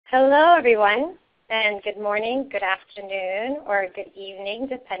Hello, everyone, and good morning, good afternoon, or good evening,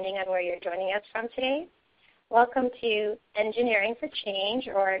 depending on where you're joining us from today. Welcome to Engineering for Change,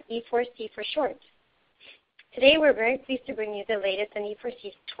 or E4C for short. Today, we're very pleased to bring you the latest in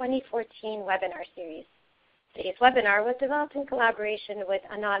E4C's 2014 webinar series. Today's webinar was developed in collaboration with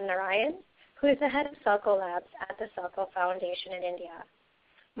Anand Narayan, who is the head of SELCO Labs at the SELCO Foundation in India.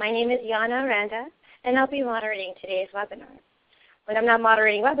 My name is Yana Randa, and I'll be moderating today's webinar. When I'm not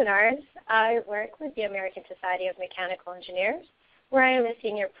moderating webinars, I work with the American Society of Mechanical Engineers, where I am a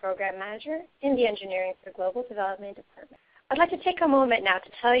Senior Program Manager in the Engineering for Global Development Department. I'd like to take a moment now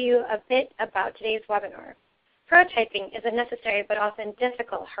to tell you a bit about today's webinar. Prototyping is a necessary but often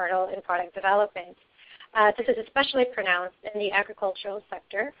difficult hurdle in product development. This is especially pronounced in the agricultural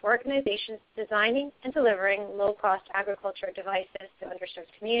sector for organizations designing and delivering low-cost agriculture devices to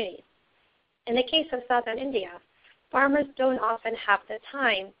underserved communities. In the case of Southern India, farmers don't often have the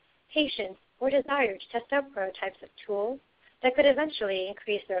time, patience, or desire to test out prototypes of tools that could eventually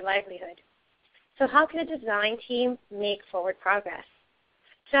increase their livelihood. So how can a design team make forward progress?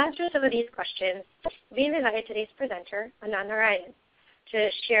 To answer some of these questions, we invited today's presenter, Anand Narayan,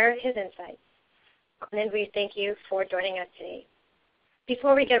 to share his insights. And we thank you for joining us today.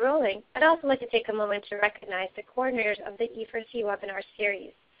 Before we get rolling, I'd also like to take a moment to recognize the coordinators of the E4C webinar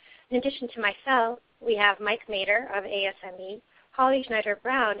series. In addition to myself, we have Mike Mader of ASME, Holly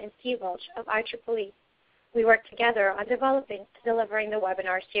Schneider-Brown, and Steve Welch of IEEE. We work together on delivering the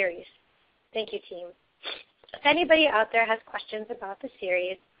webinar series. Thank you, team. If anybody out there has questions about the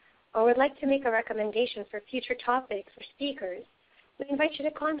series or would like to make a recommendation for future topics or speakers, we invite you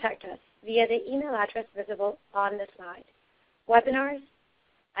to contact us via the email address visible on the slide,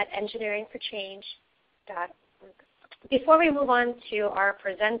 webinars@engineeringforchange.org. Before we move on to our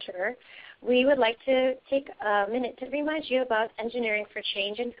presenter, we would like to take a minute to remind you about Engineering for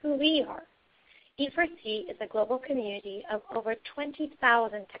Change and who we are. E4C is a global community of over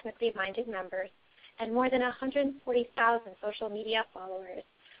 20,000 technically minded members and more than 140,000 social media followers,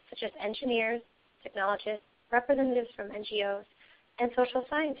 such as engineers, technologists, representatives from NGOs, and social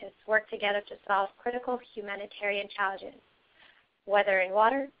scientists work together to solve critical humanitarian challenges, whether in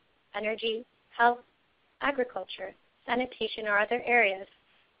water, energy, health, agriculture, sanitation, or other areas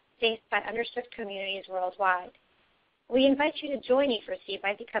faced by underserved communities worldwide. We invite you to join E4C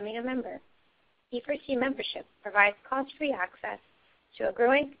by becoming a member. E4C membership provides cost-free access to a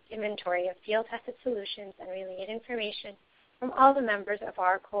growing inventory of field-tested solutions and related information from all the members of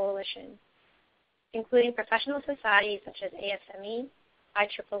our coalition, including professional societies such as ASME,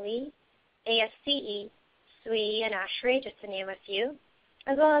 IEEE, ASCE, SWE, and ASHRAE, just to name a few,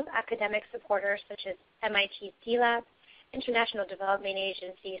 as well as academic supporters such as MIT C-Lab, international development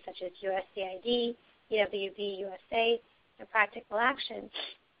agencies such as USAID, EWB USA, and Practical Action,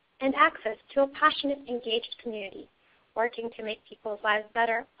 and access to a passionate, engaged community working to make people's lives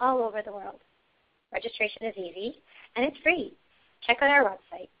better all over the world. Registration is easy, and it's free. Check out our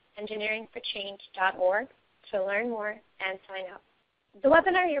website, engineeringforchange.org, to learn more and sign up. The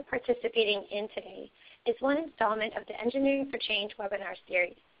webinar you're participating in today is one installment of the Engineering for Change webinar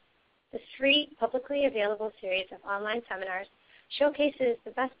series. This free, publicly available series of online seminars showcases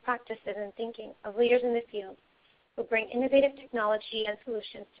the best practices and thinking of leaders in the field who bring innovative technology and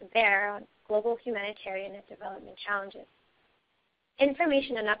solutions to bear on global humanitarian and development challenges.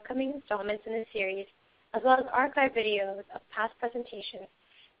 Information on upcoming installments in the series, as well as archived videos of past presentations,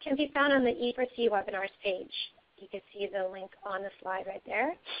 can be found on the E4C webinars page. You can see the link on the slide right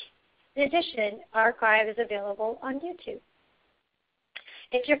there. In addition, archive is available on YouTube.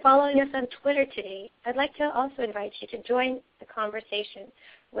 If you're following us on Twitter today, I'd like to also invite you to join the conversation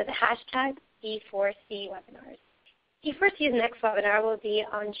with the hashtag E4C Webinars. E4C's next webinar will be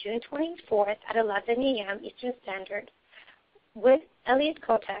on June 24th at 11 a.m. Eastern Standard with Elliot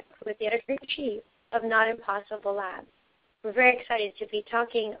Kotek, who is the editor-in-chief of Not Impossible Labs. We're very excited to be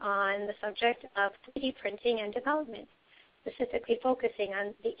talking on the subject of 3D printing and development, specifically focusing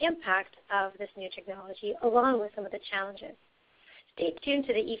on the impact of this new technology along with some of the challenges. Stay tuned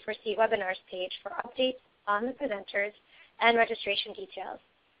to the E4C webinars page for updates on the presenters and registration details.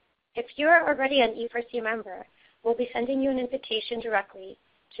 If you're already an E4C member, we'll be sending you an invitation directly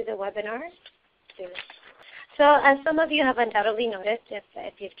to the webinar soon. So as some of you have undoubtedly noticed,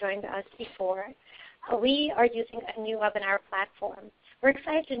 if you've joined us before, we are using a new webinar platform. We're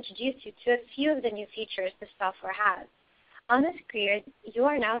excited to introduce you to a few of the new features the software has. On the screen, you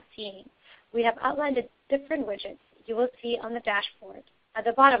are now seeing we have outlined the different widgets you will see on the dashboard at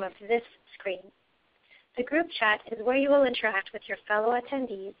the bottom of this screen. The group chat is where you will interact with your fellow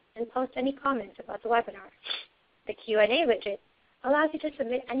attendees and post any comments about the webinar. The Q&A widget allows you to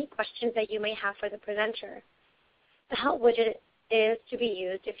submit any questions that you may have for the presenter. The Help widget is to be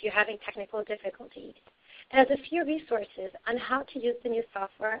used if you're having technical difficulties. It has a few resources on how to use the new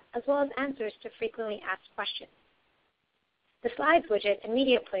software, as well as answers to frequently asked questions. The Slides widget and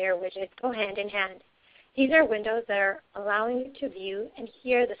Media Player widget go hand in hand. These are windows that are allowing you to view and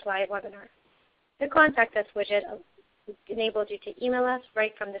hear the slide webinar. The Contact Us widget enables you to email us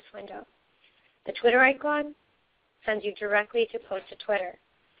right from this window. The Twitter icon sends you directly to post to Twitter.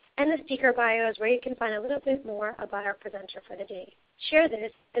 And the speaker bio is where you can find a little bit more about our presenter for the day. Share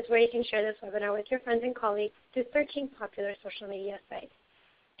This is where you can share this webinar with your friends and colleagues through 13 popular social media sites.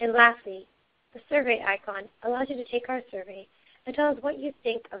 And lastly, the survey icon allows you to take our survey and tell us what you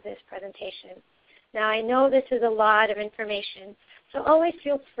think of this presentation. Now, I know this is a lot of information, so always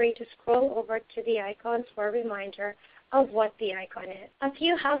feel free to scroll over to the icons for a reminder of what the icon is. A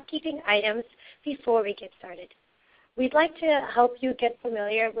few housekeeping items before we get started. We'd like to help you get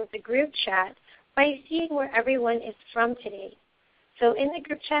familiar with the group chat by seeing where everyone is from today. So in the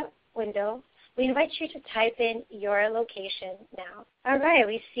group chat window, we invite you to type in your location now. All right,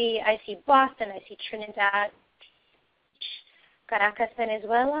 I see Boston, I see Trinidad, Caracas,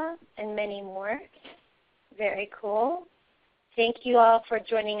 Venezuela, and many more. Very cool. Thank you all for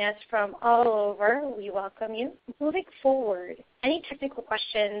joining us from all over. We welcome you. Moving forward, any technical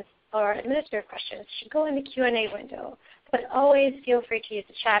questions or administrative questions should go in the Q&A window, but always feel free to use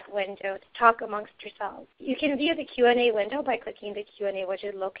the chat window to talk amongst yourselves. You can view the Q&A window by clicking the Q&A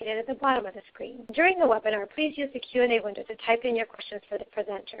widget located at the bottom of the screen. During the webinar, please use the Q&A window to type in your questions for the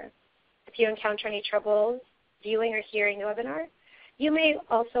presenter. If you encounter any troubles viewing or hearing the webinar, you may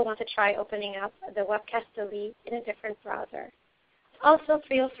also want to try opening up the webcast delete in a different browser. Also,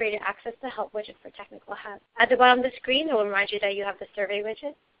 feel free to access the Help widget for technical help. At the bottom of the screen, it will remind you that you have the Survey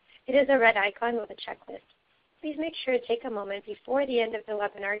widget. It is a red icon with a checklist. Please make sure to take a moment before the end of the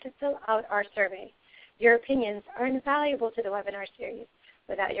webinar to fill out our survey. Your opinions are invaluable to the webinar series.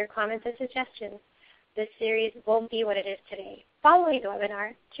 Without your comments and suggestions, this series won't be what it is today. Following the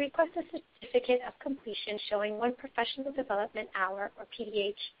webinar, to request a certificate of completion showing 1 professional development hour, or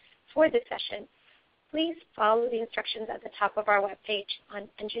PDH, for this session, please follow the instructions at the top of our webpage on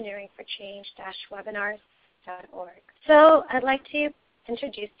engineeringforchange-webinars.org. So I'd like to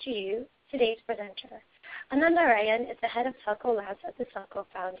introduce to you today's presenter. Anand Narayan is the head of SELCO Labs at the SELCO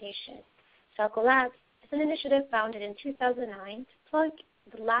Foundation. SELCO Labs is an initiative founded in 2009 to plug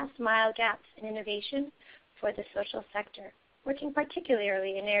the last mile gaps in innovation for the social sector, working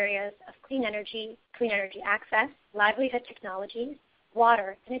particularly in areas of clean energy access, livelihood technologies,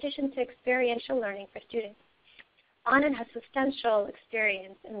 water, in addition to experiential learning for students. Anand has substantial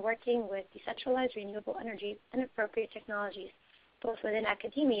experience in working with decentralized renewable energies and appropriate technologies, both within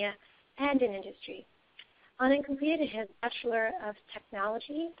academia and in industry. Anand completed his Bachelor of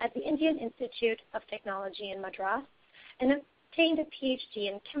Technology at the Indian Institute of Technology in Madras and obtained a PhD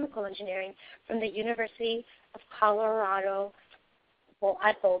in chemical engineering from the University of Colorado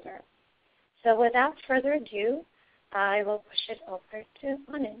at Boulder. So without further ado, I will push it over to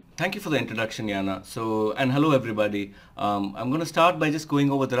Anand. Thank you for the introduction, Yana. And hello everybody. I'm going to start by just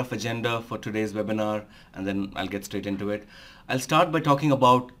going over the rough agenda for today's webinar, and then I'll get straight into it. I'll start by talking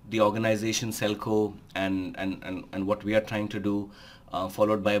about the organization SELCO and what we are trying to do,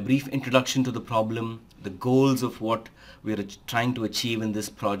 followed by a brief introduction to the problem, the goals of what we are trying to achieve in this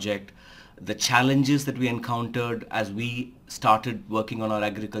project, the challenges that we encountered as we started working on our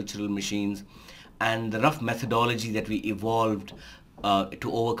agricultural machines, and the rough methodology that we evolved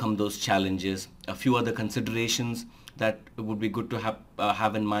to overcome those challenges. A few other considerations that would be good to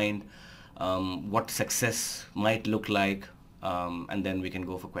have in mind, what success might look like, and then we can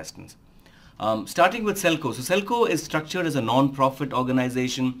go for questions. Starting with SELCO. So SELCO is structured as a non-profit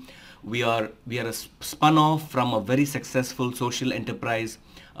organization. We are a spun-off from a very successful social enterprise,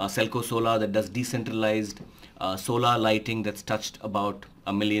 SELCO Solar, that does decentralized solar lighting that's touched about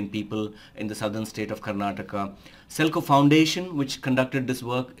 1 million people in the southern state of Karnataka. SELCO Foundation, which conducted this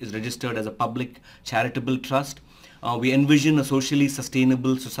work, is registered as a public charitable trust. We envision a socially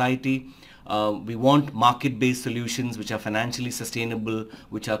sustainable society. We want market-based solutions which are financially sustainable,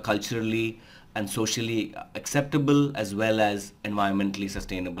 which are culturally and socially acceptable, as well as environmentally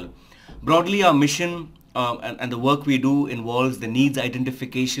sustainable. Broadly, our mission and the work we do involves the needs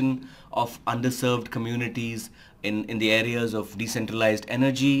identification of underserved communities in the areas of decentralized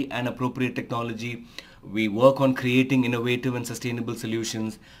energy and appropriate technology. We work on creating innovative and sustainable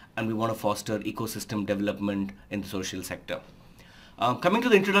solutions, and we want to foster ecosystem development in the social sector. Coming to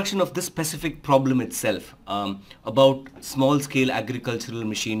the introduction of this specific problem itself, about small-scale agricultural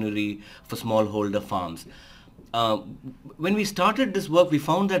machinery for smallholder farms. uh, when we started this work, we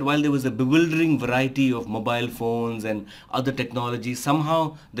found that while there was a bewildering variety of mobile phones and other technologies,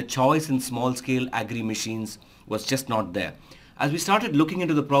 somehow the choice in small-scale agri-machines was just not there. As we started looking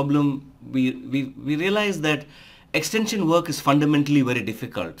into the problem, we realized that extension work is fundamentally very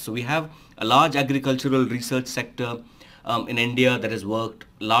difficult. So we have a large agricultural research sector in India that has worked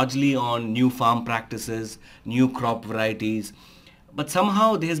largely on new farm practices, new crop varieties, but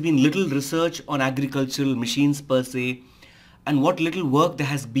somehow there has been little research on agricultural machines per se, and what little work there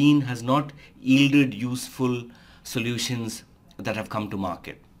has been has not yielded useful solutions that have come to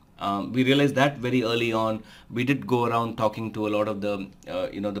market. We realized that very early on. We did go around talking to a lot of the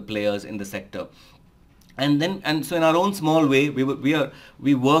the players in the sector, and so in our own small way,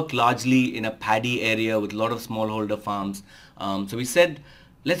 we work largely in a paddy area with a lot of smallholder farms. So we said,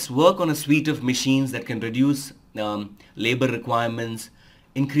 let's work on a suite of machines that can reduce labor requirements,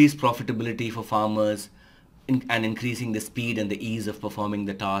 increase profitability for farmers, and increasing the speed and the ease of performing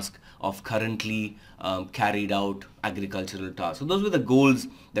the task of currently carried out agricultural tasks. So those were the goals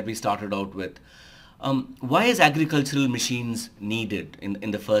that we started out with. Why is agricultural machines needed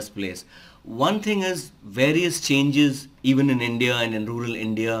in the first place? One thing is various changes even in India and in rural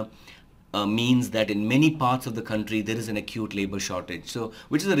India means that in many parts of the country there is an acute labor shortage. So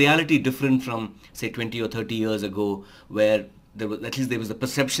which is a reality different from say 20 or 30 years ago, where at least there was a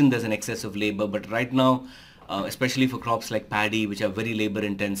perception there's an excess of labor. But right now, especially for crops like paddy, which are very labor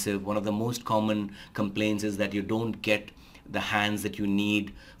intensive, one of the most common complaints is that you don't get the hands that you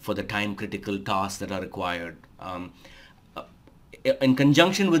need for the time critical tasks that are required. In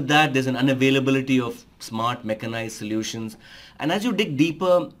conjunction with that, there's an unavailability of smart mechanized solutions. And as you dig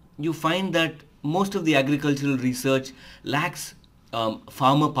deeper, you find that most of the agricultural research lacks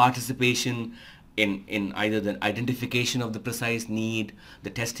farmer participation in either the identification of the precise need, the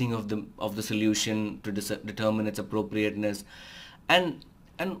testing of the solution to determine its appropriateness, and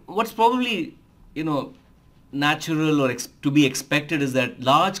what's probably natural or to be expected is that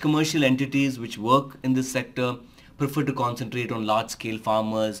large commercial entities which work in this sector prefer to concentrate on large scale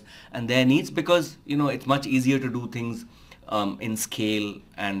farmers and their needs, because it's much easier to do things in scale,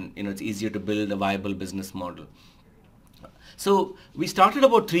 and it's easier to build a viable business model. So we started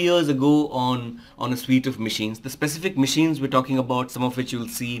about 3 years ago on a suite of machines. The specific machines we're talking about, some of which you'll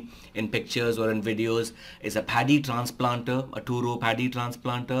see in pictures or in videos, is a paddy transplanter, a 2-row paddy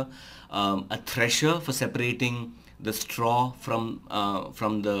transplanter, a thresher for separating the straw from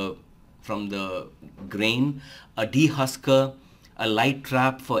the grain, a dehusker, a light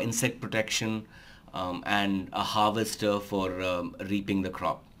trap for insect protection, and a harvester for reaping the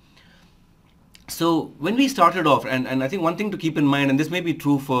crop. So when we started off, and I think one thing to keep in mind, and this may be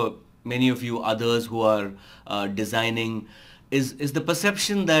true for many of you others who are designing, is the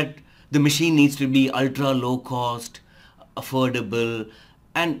perception that the machine needs to be ultra low cost, affordable,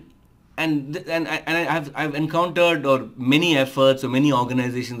 and I've encountered many efforts or many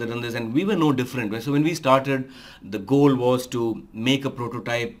organizations that have done this, and we were no different. So when we started, the goal was to make a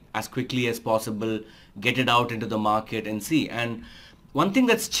prototype as quickly as possible, get it out into the market and see. And one thing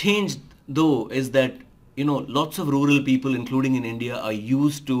that's changed though is that lots of rural people, including in India, are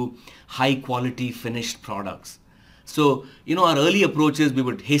used to high quality finished products. So our early approaches, we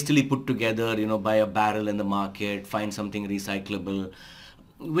would hastily put together, buy a barrel in the market, find something recyclable,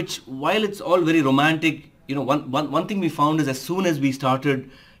 which, while it's all very romantic, one thing we found is as soon as we started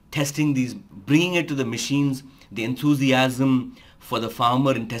testing these, bringing it to the machines, the enthusiasm for the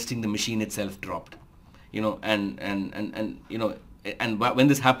farmer in testing the machine itself dropped. And when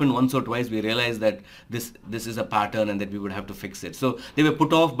this happened once or twice, we realized that this is a pattern and that we would have to fix it. So they were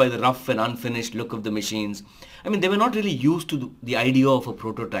put off by the rough and unfinished look of the machines. I mean, they were not really used to the idea of a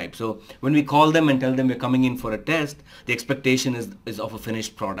prototype. So when we call them and tell them we're coming in for a test, the expectation is of a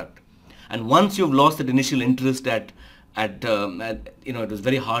finished product. And once you've lost that initial interest it was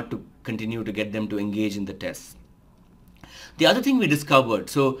very hard to continue to get them to engage in the tests. The other thing we discovered,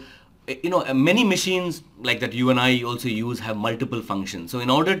 many machines like that you and I also use have multiple functions. So in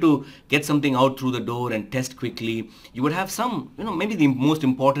order to get something out through the door and test quickly, you would have some, maybe the most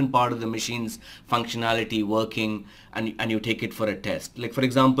important part of the machine's functionality working, and you take it for a test. Like for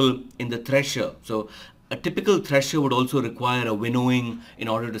example, in the thresher. So a typical thresher would also require a winnowing in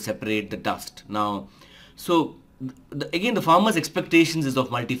order to separate the dust. Now, again, the farmer's expectations is of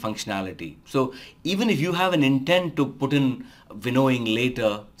multifunctionality. So even if you have an intent to put in winnowing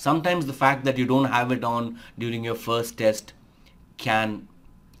later, sometimes the fact that you don't have it on during your first test can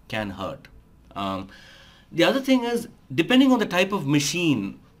hurt. The other thing is, depending on the type of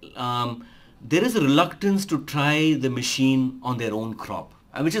machine, there is a reluctance to try the machine on their own crop.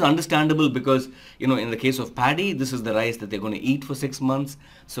 which is understandable because, in the case of paddy, this is the rice that they're going to eat for 6 months.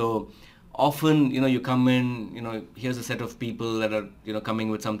 So often, you come in, here's a set of people that are, coming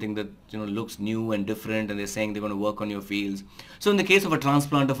with something that, looks new and different, and they're saying they're going to work on your fields. So in the case of a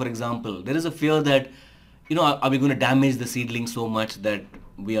transplanter, for example, there is a fear that, are we going to damage the seedling so much that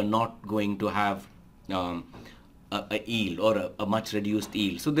we are not going to have a yield or a much reduced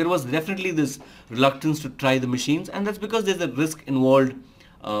yield. So there was definitely this reluctance to try the machines, and that's because there's a risk involved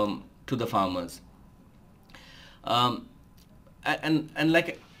to the farmers. Like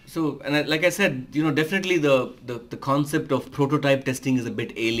I said, definitely the concept of prototype testing is a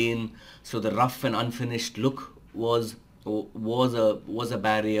bit alien. So the rough and unfinished look was a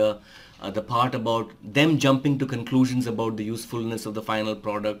barrier. The part about them jumping to conclusions about the usefulness of the final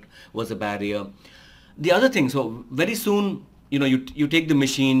product was a barrier. The other thing, so very soon, you take the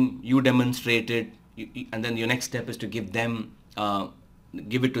machine, you demonstrate it, and then your next step is to give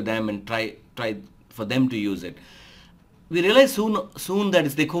it to them and try for them to use it. We realize soon that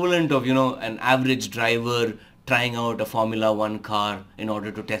it's the equivalent of, an average driver trying out a Formula One car in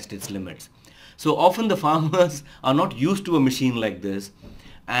order to test its limits. So often the farmers are not used to a machine like this,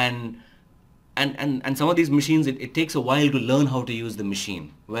 and some of these machines, it takes a while to learn how to use the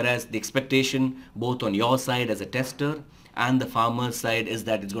machine. Whereas the expectation both on your side as a tester and the farmer's side is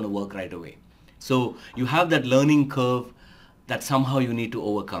that it's going to work right away. So you have that learning curve that somehow you need to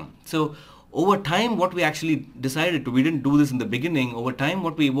overcome. So over time, what we actually decided to, we didn't do this in the beginning, over time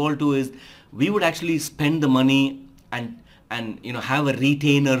what we evolved to is we would actually spend the money and have a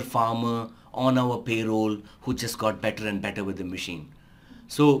retainer farmer on our payroll who just got better and better with the machine.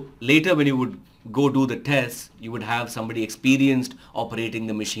 So later when you would go do the tests, you would have somebody experienced operating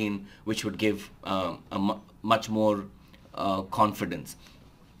the machine, which would give much more confidence.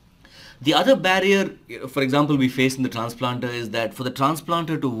 The other barrier, for example, we face in the transplanter is that for the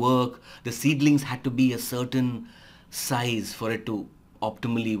transplanter to work, the seedlings had to be a certain size for it to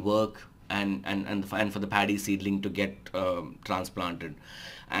optimally work and for the paddy seedling to get transplanted.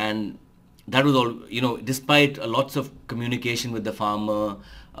 And that was all, despite lots of communication with the farmer,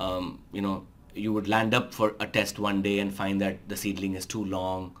 you would land up for a test one day and find that the seedling is too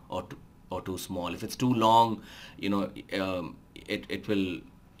long or too small. If it's too long, the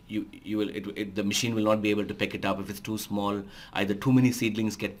machine will not be able to pick it up. If it's too small, either too many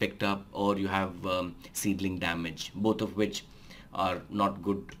seedlings get picked up or you have seedling damage, both of which are not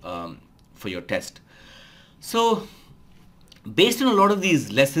good for your test. So based on a lot of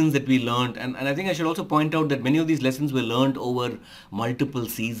these lessons that we learned, and I think I should also point out that many of these lessons were learned over multiple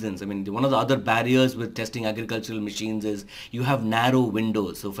seasons. I mean, one of the other barriers with testing agricultural machines is you have narrow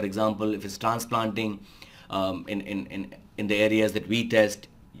windows. So for example, if it's transplanting in the areas that we test,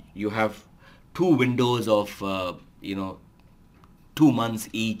 you have 2 windows of 2 months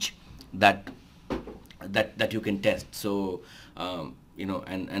each that you can test. So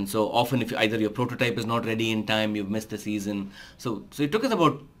and so often if either your prototype is not ready in time, you've missed the season. So it took us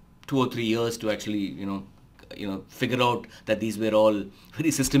about 2 or 3 years to actually figure out that these were all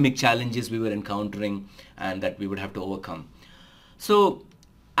very systemic challenges we were encountering and that we would have to overcome. So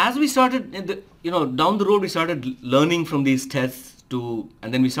as we started down the road, we started learning from these tests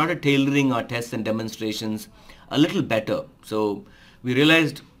and then we started tailoring our tests and demonstrations a little better. So we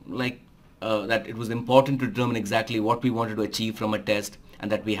realized that it was important to determine exactly what we wanted to achieve from a test and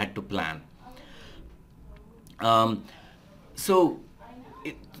that we had to plan.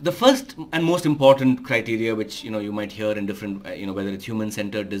 The first and most important criteria, which you might hear in different, whether it's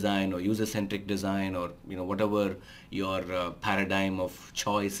human-centered design or user-centric design or whatever your paradigm of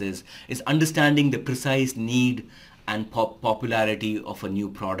choice is understanding the precise need and popularity of a new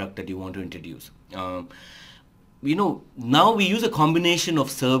product that you want to introduce. Now we use a combination of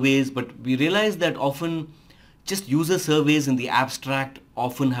surveys, but we realize that often just user surveys in the abstract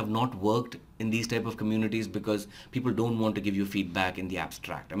often have not worked in these type of communities because people don't want to give you feedback in the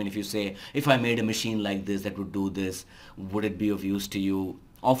abstract. I mean, if you say, if I made a machine like this that would do this, would it be of use to you?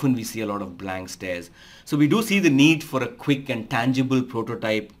 Often we see a lot of blank stares. So we do see the need for a quick and tangible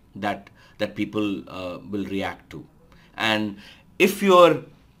prototype that people will react to. And if you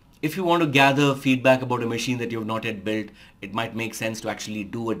want to gather feedback about a machine that you have not yet built, it might make sense to actually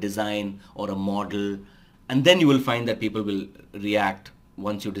do a design or a model, and then you will find that people will react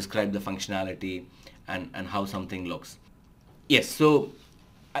once you describe the functionality and how something looks. Yes, so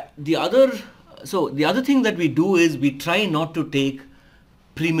the other thing that we do is we try not to take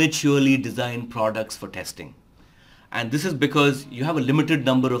prematurely designed products for testing. And this is because you have a limited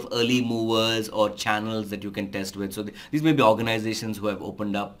number of early movers or channels that you can test with. So these may be organizations who have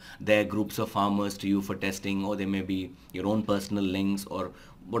opened up their groups of farmers to you for testing, or they may be your own personal links or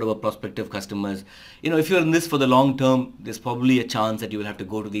whatever prospective customers. If you're in this for the long term, there's probably a chance that you will have to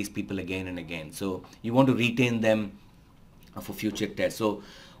go to these people again and again. So you want to retain them for future tests. So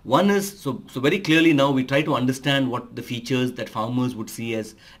one is, so very clearly now we try to understand what the features that farmers would see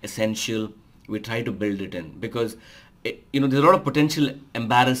as essential. We try to build it in, because there's a lot of potential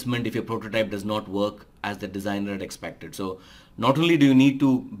embarrassment if your prototype does not work as the designer had expected. So not only do you need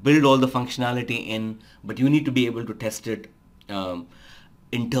to build all the functionality in, but you need to be able to test it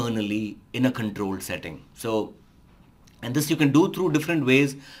internally in a controlled setting. So, and this you can do through different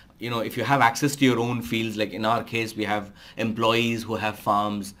ways. If you have access to your own fields, like in our case, we have employees who have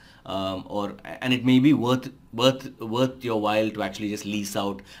farms, and it may be worth your while to actually just lease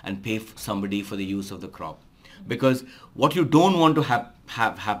out and pay somebody for the use of the crop. Because what you don't want to have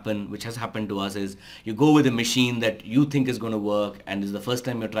happen, which has happened to us, is you go with a machine that you think is going to work, and it's the first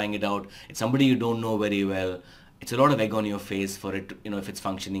time you're trying it out. It's somebody you don't know very well. It's a lot of egg on your face for it, if it's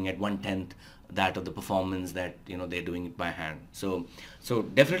functioning at 1/10 that of the performance that they're doing it by hand. So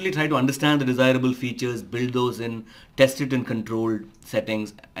definitely try to understand the desirable features, build those in, test it in controlled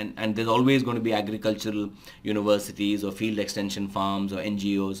settings, and there's always going to be agricultural universities or field extension farms or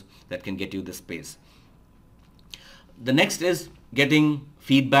NGOs that can get you the space. The next is getting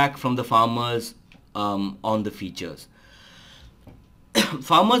feedback from the farmers on the features.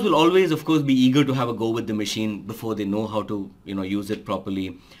 Farmers will always, of course, be eager to have a go with the machine before they know how to use it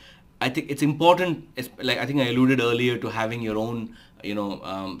properly. I think it's important, like I think I alluded earlier, to having your own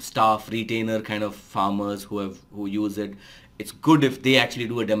staff, retainer kind of farmers who use it. It's good if they actually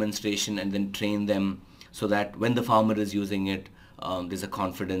do a demonstration and then train them, so that when the farmer is using it, there's a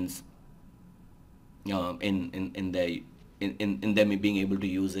confidence in them being able to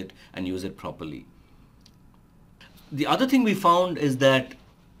use it and use it properly. The other thing we found is that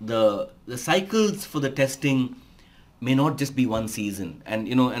the cycles for the testing may not just be one season,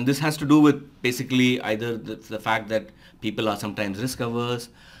 and this has to do with basically either the fact that people are sometimes risk averse,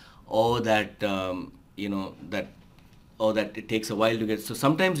 or that that it takes a while to get. So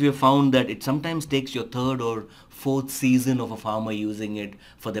sometimes we have found that it sometimes takes your third or fourth season of a farmer using it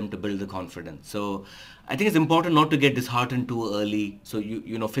for them to build the confidence. So I think it's important not to get disheartened too early. So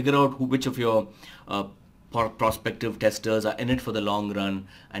you figure out which of your prospective testers are in it for the long run,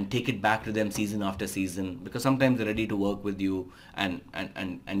 and take it back to them season after season, because sometimes they're ready to work with you and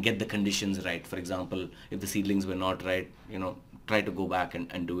get the conditions right. For example, if the seedlings were not right, try to go back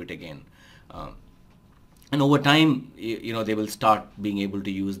and do it again. And over time, they will start being able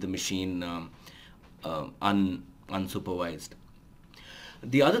to use the machine unsupervised.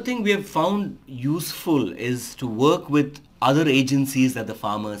 The other thing we have found useful is to work with other agencies that the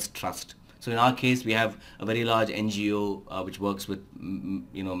farmers trust. So in our case, we have a very large NGO which works with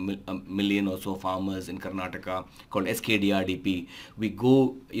a million or so farmers in Karnataka, called SKDRDP. We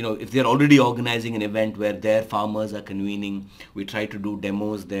go, if they're already organizing an event where their farmers are convening, we try to do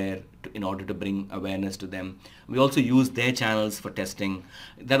demos there in order to bring awareness to them. We also use their channels for testing.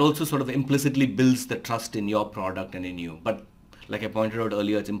 That also sort of implicitly builds the trust in your product and in you. But like I pointed out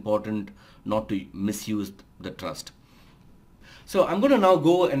earlier, it's important not to misuse the trust. So I'm going to now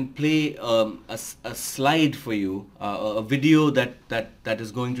go and play a slide for you, a video that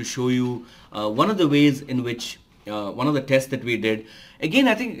is going to show you one of the ways in which one of the tests that we did. Again,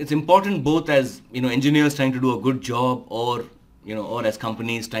 I think it's important both as engineers trying to do a good job, or as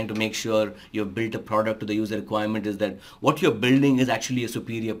companies trying to make sure you've built a product to the user requirement, is that what you're building is actually a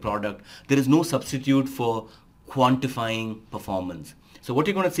superior product. There is no substitute for quantifying performance. So what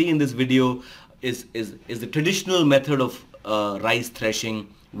you're going to see in this video is the traditional method of rice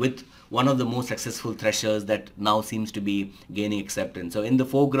threshing with one of the most successful threshers that now seems to be gaining acceptance. So in the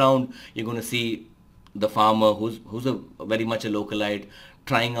foreground, you're going to see the farmer who's very much a localite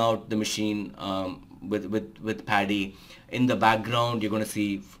trying out the machine with paddy. In the background, you're going to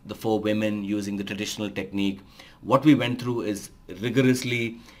see the 4 women using the traditional technique. What we went through is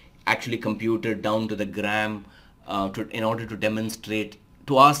rigorously actually computed down to the gram in order to demonstrate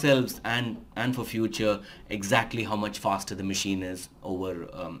to ourselves and for future exactly how much faster the machine is over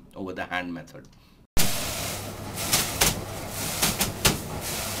the hand method.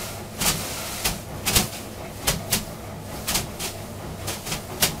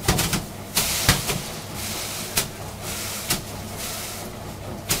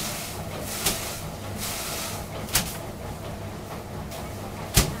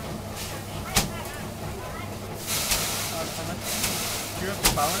 Do you have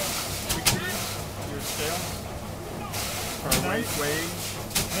the balance, your scale?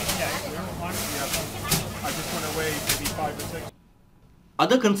 I just went away maybe 5 or 6.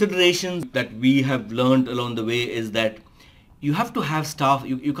 Other considerations that we have learned along the way is that you have to have staff.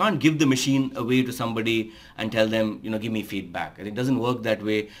 You can't give the machine away to somebody and tell them, give me feedback. It doesn't work that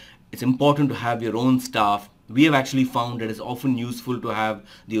way. It's important to have your own staff. We have actually found that it's often useful to have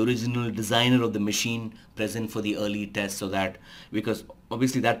the original designer of the machine present for the early test, so that, because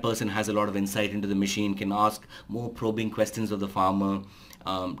obviously that person has a lot of insight into the machine, can ask more probing questions of the farmer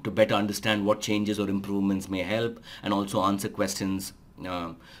to better understand what changes or improvements may help, and also answer questions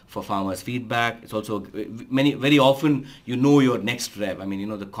for farmers' feedback. It's also very often your next rev. I mean,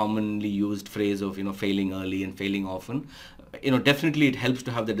 the commonly used phrase of failing early and failing often. Definitely it helps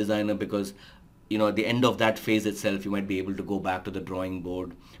to have the designer, because at the end of that phase itself, you might be able to go back to the drawing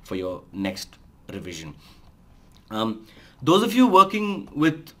board for your next revision. Those of you working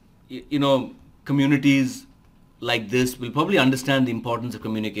with communities like this will probably understand the importance of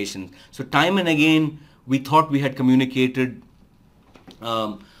communication. So time and again, we thought we had communicated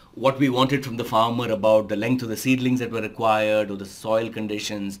what we wanted from the farmer about the length of the seedlings that were required or the soil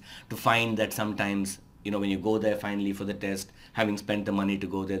conditions, to find that sometimes, when you go there finally for the test, having spent the money to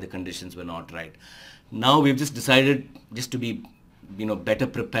go there, the conditions were not right. Now we've just decided just to be, better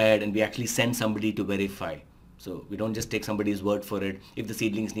prepared, and we actually send somebody to verify. So we don't just take somebody's word for it. If the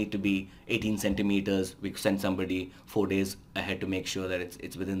seedlings need to be 18 centimeters, we send somebody 4 days ahead to make sure that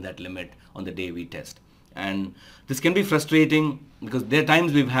it's within that limit on the day we test. And this can be frustrating, because there are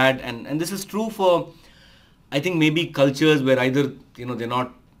times we've had, and this is true for, I think, maybe cultures where either, they're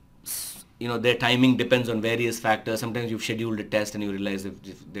not, their timing depends on various factors. Sometimes you've scheduled a test and you realize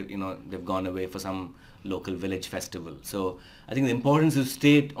they've gone away for some local village festival. So I think the importance is to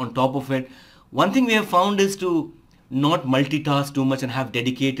stay on top of it. One thing we have found is to not multitask too much and have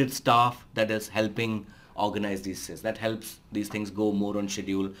dedicated staff that is helping organize these tests. That helps these things go more on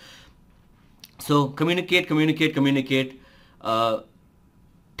schedule. So communicate.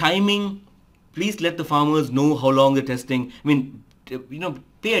 Timing, please let the farmers know how long the testing. I mean,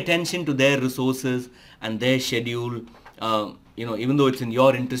 pay attention to their resources and their schedule. Even though it's in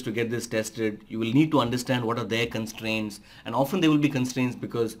your interest to get this tested, you will need to understand what are their constraints. And often there will be constraints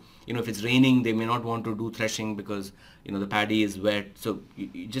because, if it's raining, they may not want to do threshing because, the paddy is wet. So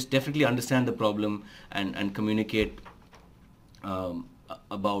you just definitely understand the problem and communicate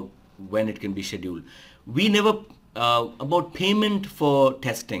about when it can be scheduled. We never, about payment for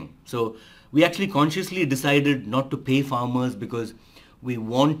testing. So we actually consciously decided not to pay farmers because we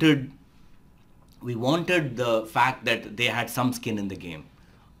wanted the fact that they had some skin in the game,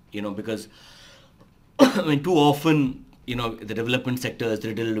 because I mean, too often, the development sector is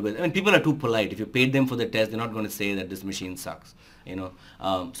riddled with, people are too polite. If you paid them for the test, they're not going to say that this machine sucks,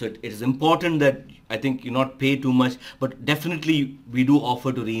 So it is important that I think you not pay too much, but definitely we do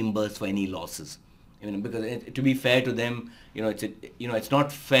offer to reimburse for any losses. Because to be fair to them, it's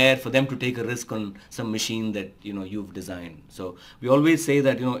not fair for them to take a risk on some machine that you've designed. So we always say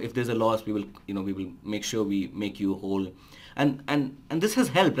that if there's a loss, we will make sure we make you whole, and this has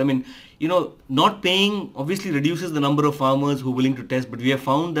helped. Not paying obviously reduces the number of farmers who are willing to test, but we have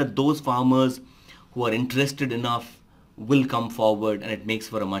found that those farmers who are interested enough will come forward, and it makes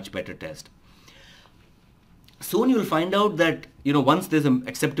for a much better test. Soon you will find out that once there's an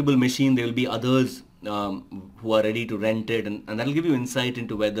acceptable machine, there will be others who are ready to rent it, and that will give you insight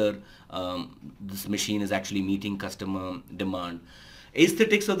into whether this machine is actually meeting customer demand.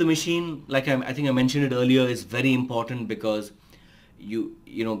 Aesthetics of the machine, like I think I mentioned it earlier, is very important because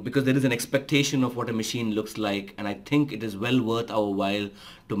because there is an expectation of what a machine looks like, and I think it is well worth our while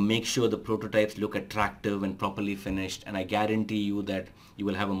to make sure the prototypes look attractive and properly finished, and I guarantee you that you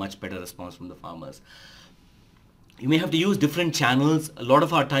will have a much better response from the farmers. You may have to use different channels. A lot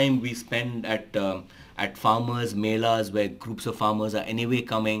of our time we spend at farmers, melas, where groups of farmers are anyway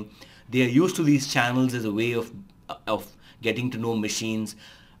coming. They are used to these channels as a way of getting to know machines.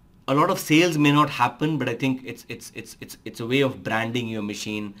 A lot of sales may not happen, but I think it's a way of branding your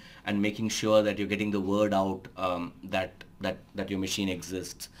machine and making sure that you're getting the word out that your machine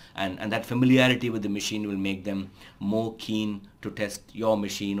exists, and that familiarity with the machine will make them more keen to test your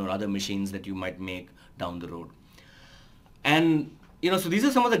machine or other machines that you might make down the road. And so these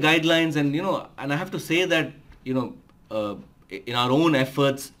are some of the guidelines, and and I have to say that in our own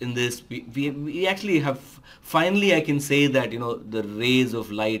efforts in this, we actually have finally, I can say that the rays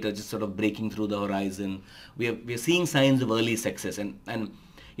of light are just sort of breaking through the horizon. We are seeing signs of early success, and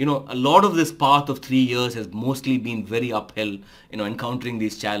a lot of this path of 3 years has mostly been very uphill. Encountering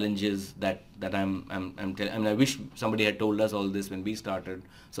these challenges that I'm telling. I mean, I wish somebody had told us all this when we started.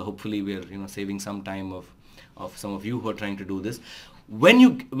 So hopefully we're saving some time of some of you who are trying to do this. when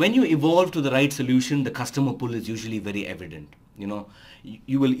you evolve to the right solution, the customer pull is usually very evident.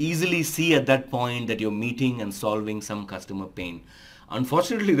 You will easily see at that point that you're meeting and solving some customer pain.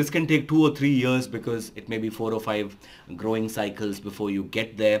 Unfortunately, this can take 2 or 3 years because it may be 4 or 5 growing cycles before you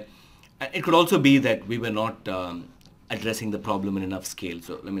get there. It could also be that we were not addressing the problem in enough scale.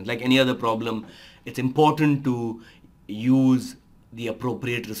 So, like any other problem, it's important to use the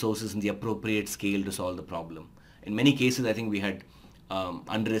appropriate resources and the appropriate scale to solve the problem. In many cases, I think we had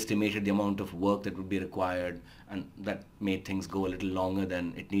underestimated the amount of work that would be required, and that made things go a little longer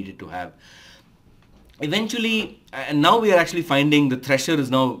than it needed to have. Eventually, and now we are actually finding the thresher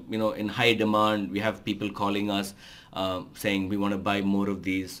is now in high demand. We have people calling us saying we want to buy more of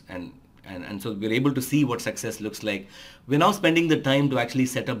these, and so we're able to see what success looks like. We're now spending the time to actually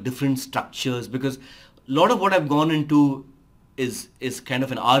set up different structures, because a lot of what I've gone into is kind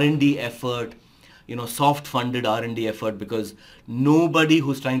of an R&D effort, soft funded R&D effort, because nobody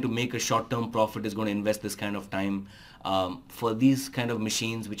who's trying to make a short-term profit is going to invest this kind of time for these kind of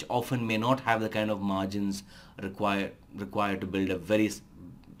machines, which often may not have the kind of margins required to build a very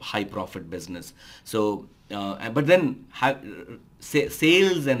high profit business. So, but then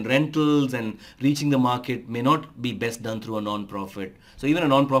sales and rentals and reaching the market may not be best done through a non-profit. So even a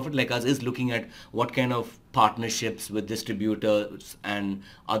non-profit like us is looking at what kind of partnerships with distributors and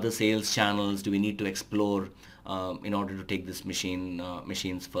other sales channels do we need to explore in order to take this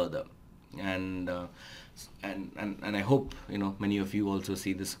machines further. And I hope many of you also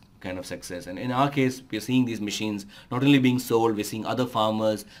see this kind of success. And in our case, we're seeing these machines not only being sold, we're seeing other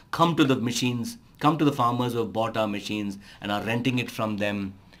farmers come to the farmers who have bought our machines and are renting it from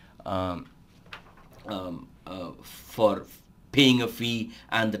them for paying a fee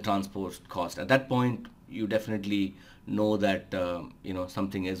and the transport cost. At that point, you definitely know that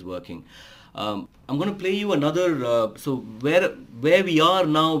something is working. I'm going to play you another. So where we are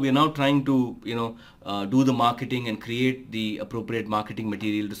now, we are now trying to do the marketing and create the appropriate marketing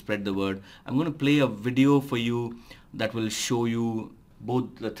material to spread the word. I'm going to play a video for you that will show you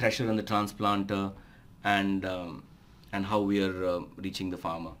both the thresher and the transplanter, and how we are reaching the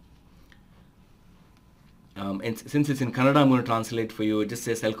farmer. And since it's in Kannada, I'm going to translate for you. It just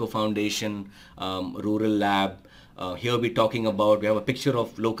says SELCO Foundation, Rural Lab. Here we have a picture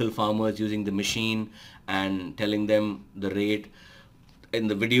of local farmers using the machine and telling them the rate. In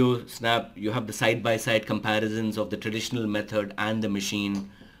the video snap, you have the side-by-side comparisons of the traditional method and the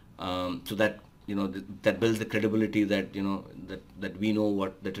machine, so that that builds the credibility that that we know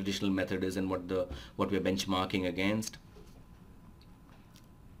what the traditional method is and what we're benchmarking against.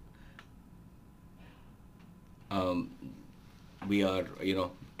 We are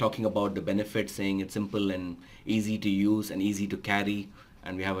talking about the benefits, saying it's simple and easy to use and easy to carry,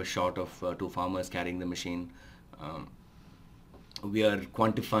 and we have a shot of 2 farmers carrying the machine. We are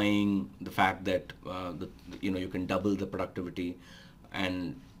quantifying the fact that you can double the productivity.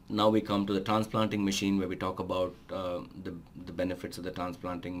 And now we come to the transplanting machine, where we talk about the benefits of the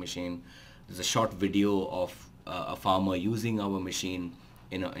transplanting machine. There's a short video of a farmer using our machine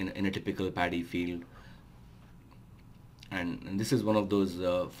in a typical paddy field. And this is one of those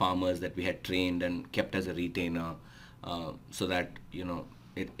farmers that we had trained and kept as a retainer, so that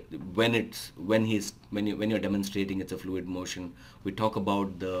when you're demonstrating it's a fluid motion. We talk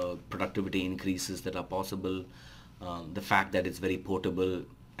about the productivity increases that are possible, the fact that it's very portable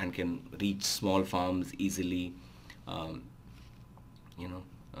and can reach small farms easily, and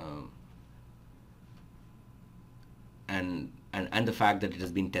the fact that it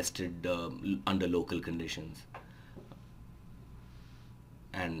has been tested under local conditions.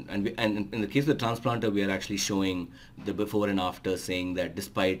 And in the case of the transplanter, we are actually showing the before and after, saying that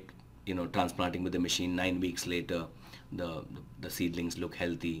despite transplanting with the machine, 9 weeks later, the seedlings look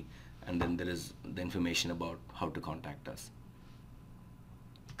healthy. And then there is the information about how to contact us.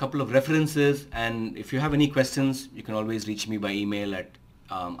 A couple of references, and if you have any questions, you can always reach me by email at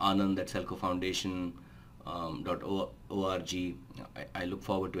anand@selcofoundation.org. I look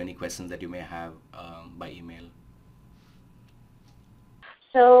forward to any questions that you may have by email.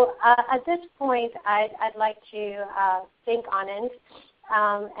 So at this point, I'd like to thank Anand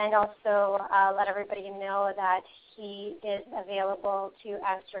and also let everybody know that he is available to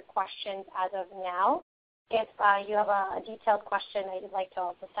answer questions as of now. If you have a detailed question that you'd like to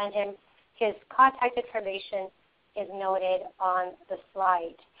also send him, his contact information is noted on the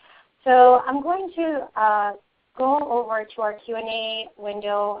slide. So I'm going to go over to our Q&A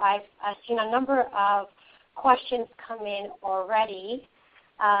window. I've seen a number of questions come in already.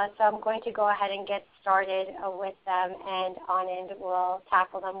 So I'm going to go ahead and get started with them, and Anand will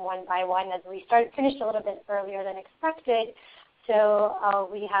tackle them one by one, as we finished a little bit earlier than expected. so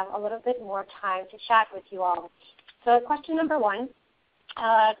we have a little bit more time to chat with you all. So question number one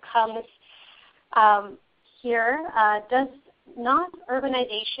comes here. Does not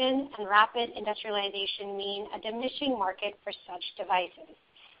urbanization and rapid industrialization mean a diminishing market for such devices?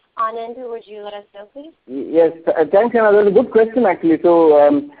 Anand, would you let us know, please? Yes, thanks, Anna. That's a good question, actually.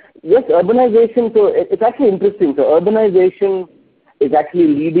 So, yes, urbanization, so it's actually interesting. So, urbanization is actually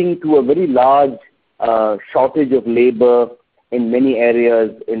leading to a very large shortage of labor in many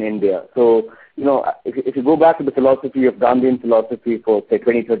areas in India. So, if you go back to the philosophy of Gandhian philosophy for, say,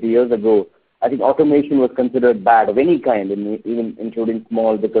 20, 30 years ago, I think automation was considered bad of any kind, even including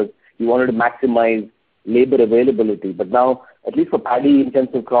small, because you wanted to maximize labor availability. But now, at least for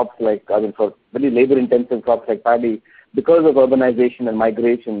paddy-intensive crops for very labor-intensive crops like paddy, because of urbanization and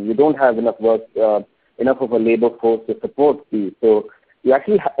migration, you don't have enough work, enough of a labor force to support these. So you're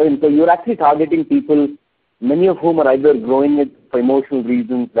actually targeting people, many of whom are either growing it for emotional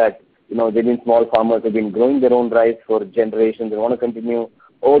reasons that, they've been small farmers, they've been growing their own rice for generations, they want to continue,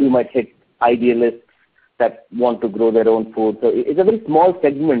 or you might hit idealists that want to grow their own food. So it's a very small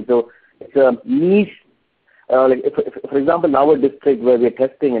segment. So it's a niche. For example, in our district where we're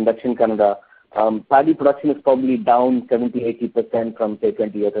testing in Dakshin Kannada, paddy production is probably down 70-80% from, say,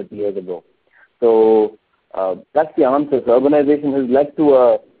 20 or 30 years ago. So that's the answer. So urbanization has led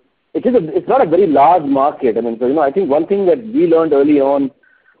to it's not a very large market. I think one thing that we learned early on,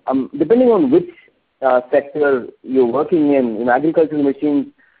 depending on which sector you're working in agricultural machines,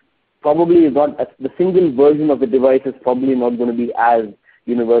 probably is not, the single version of the device is probably not going to be as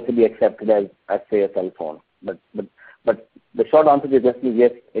universally accepted as say, a cell phone. But the short answer to your question is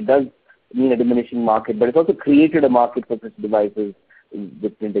yes, it does mean a diminishing market, but it's also created a market for such devices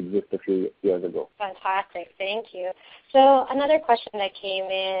which didn't exist a few years ago. Fantastic, thank you. So another question that came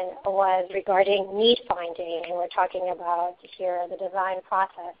in was regarding need finding, and we're talking about here the design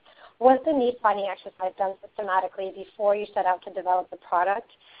process. Was the need finding exercise done systematically before you set out to develop the product?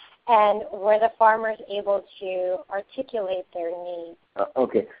 And were the farmers able to articulate their needs?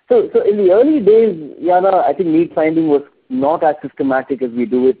 Okay. So in the early days, Yana, I think need finding was not as systematic as we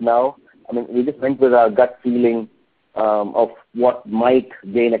do it now. We just went with our gut feeling of what might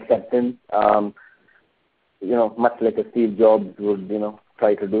gain acceptance, much like a Steve Jobs would,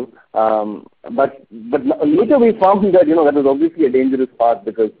 try to do. But later we found that, that was obviously a dangerous path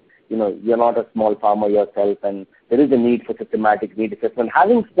because, you're not a small farmer yourself, and there is a need for systematic need assessment.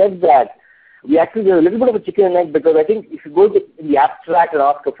 Having said that, we actually did a little bit of a chicken and egg, because I think if you go to the abstract and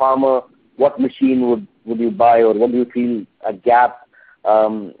ask a farmer what machine would you buy or what do you feel a gap,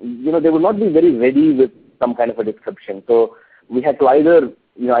 they would not be very ready with some kind of a description. So we had to either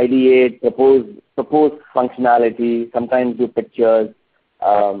ideate, propose functionality, sometimes do pictures,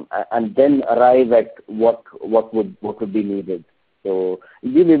 and then arrive at what would be needed. So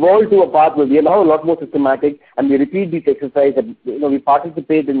we've evolved to a path where we are now a lot more systematic, and we repeat these exercises. We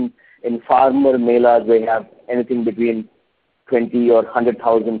participate in farmer melas where you have anything between 20 or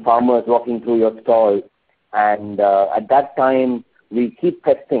 100,000 farmers walking through your stall, and at that time we keep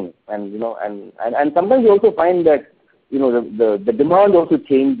testing, and sometimes you also find that the demand also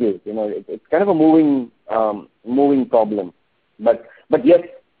changes. It's kind of a moving problem. But yes,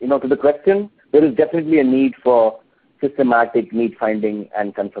 to the question, there is definitely a need for systematic need finding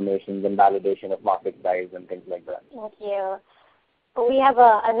and confirmations and validation of market size and things like that. Thank you. We have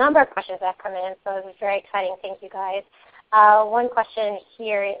a number of questions that come in, so it's very exciting. Thank you, guys. One question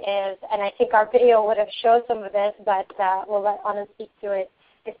here is, and I think our video would have showed some of this, but we'll let Anand speak to it,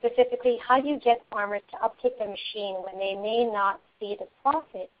 is specifically how do you get farmers to uptake the machine when they may not see the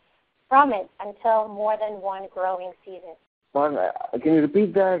profit from it until more than one growing season? Can you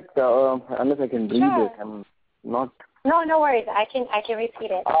repeat that? Unless I can read it. I'm not... No worries. I can repeat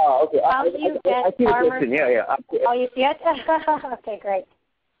it. Okay. How do you get farmers? Yeah. Oh, you see it? Okay, great.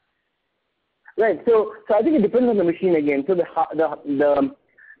 Right. So I think it depends on the machine again. So the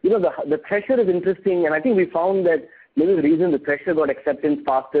thresher is interesting, and I think we found that maybe the reason the thresher got acceptance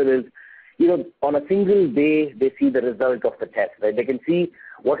faster is, on a single day they see the result of the test. Right? They can see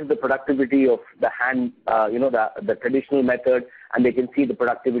what is the productivity of the hand, the traditional method, and they can see the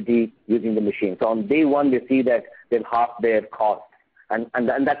productivity using the machine. So on day one, they see that they've halved their cost, and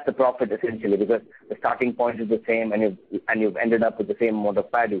that's the profit essentially, because the starting point is the same, and you've ended up with the same amount of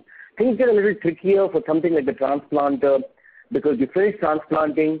paddy. Things get a little trickier for something like the transplanter, because you finish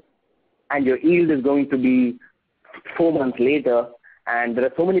transplanting, and your yield is going to be 4 months later, and there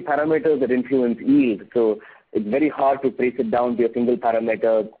are so many parameters that influence yield. So it's very hard to trace it down to a single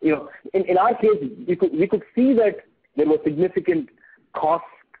parameter. In our case, we could see that there was significant cost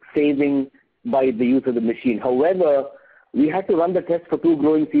saving by the use of the machine. However, we had to run the test for 2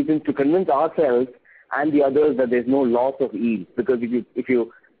 growing seasons to convince ourselves and the others that there's no loss of yield. Because if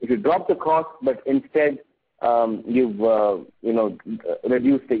you drop the cost, but instead you've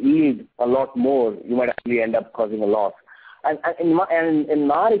reduced the yield a lot more, you might actually end up causing a loss. And in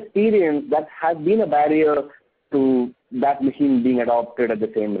our experience, that has been a barrier to that machine being adopted at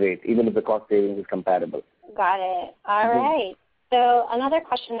the same rate, even if the cost savings is comparable. Got it. All right. So another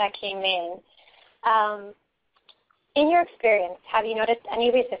question that came in your experience, have you noticed any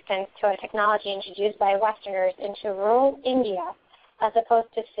resistance to a technology introduced by Westerners into rural India as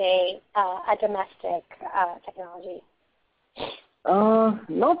opposed to, say, a domestic technology?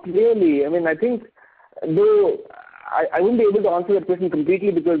 Not really. I mean, I think, though, I wouldn't be able to answer that question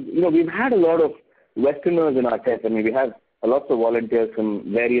completely because, we've had a lot of Westerners in our test. I mean, we have lots of volunteers from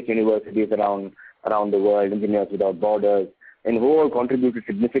various universities around the world, Engineers Without Borders, and who all contributed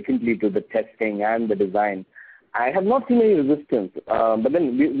significantly to the testing and the design. I have not seen any resistance, but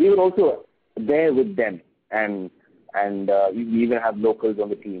then we were also there with them, and we even have locals on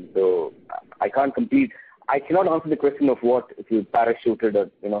the team. So I cannot answer the question of what if you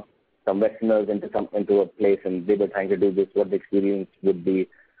parachuted some Westerners into a place and they were trying to do this, what the experience would be.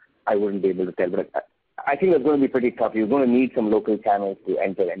 I wouldn't be able to tell, but I think it's going to be pretty tough. You're going to need some local channels to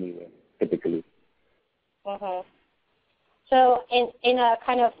enter anyway, typically. Mm-hmm. So in a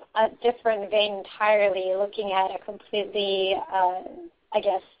kind of a different vein entirely, looking at a completely,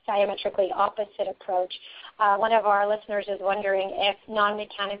 diametrically opposite approach, one of our listeners is wondering if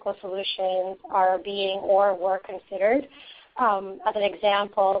non-mechanical solutions are being or were considered. As an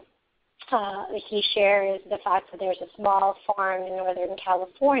example, he shares the fact that there's a small farm in Northern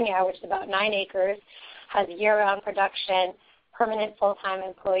California, which is about 9 acres, has year-round production, permanent full-time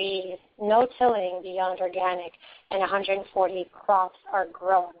employees, no tilling beyond organic, and 140 crops are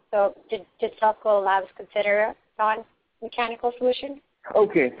grown. So did SELCO Labs consider non-mechanical solution?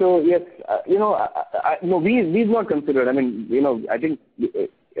 Okay, so yes, no, we've not considered. I mean, I think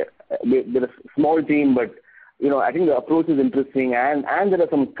we're a small team, but I think the approach is interesting, and there are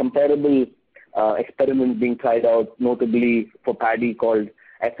some comparable experiments being tried out, notably for paddy called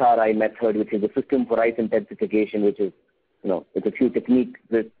SRI method, which is a system for rice intensification, which is, it's a few techniques.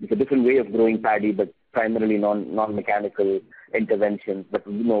 It's a different way of growing paddy, but primarily non-mechanical interventions. But,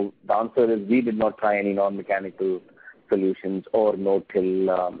 the answer is we did not try any non-mechanical solutions or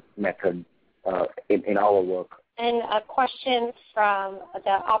no-till method in our work. And a question from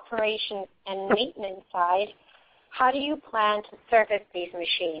the operations and maintenance side. How do you plan to service these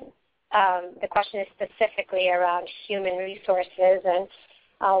machines? The question is specifically around human resources and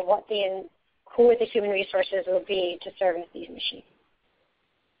who the human resources will be to service these machines.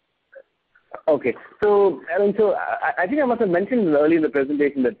 Okay, so I think I must have mentioned earlier in the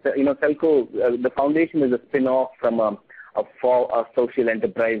presentation that SELCO, the foundation is a spin-off from a social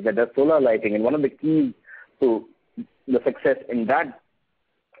enterprise that does solar lighting, and one of the keys to the success in that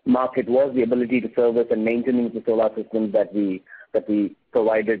market was the ability to service and maintenance the solar systems that we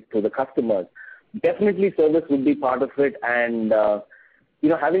provided to the customers. Definitely, service would be part of it, and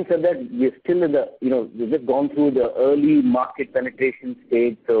having said that, we're still in we've just gone through the early market penetration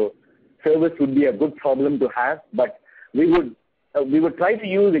stage, so service would be a good problem to have, but we would try to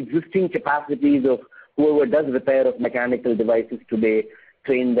use existing capacities of whoever does repair of mechanical devices today,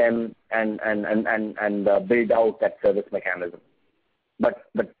 train them and build out that service mechanism.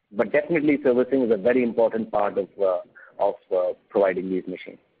 But definitely servicing is a very important part of providing these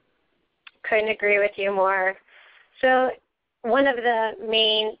machines. Couldn't agree with you more. So one of the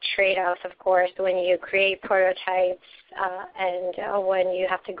main trade-offs, of course, when you create prototypes and when you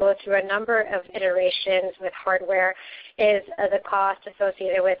have to go through a number of iterations with hardware is the cost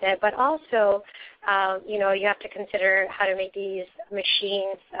associated with it. But also, you have to consider how to make these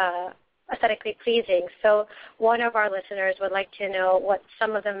machines aesthetically pleasing. So one of our listeners would like to know what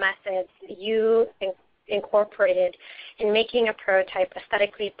some of the methods you incorporated in making a prototype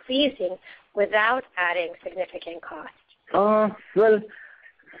aesthetically pleasing without adding significant cost. I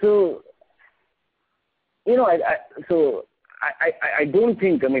don't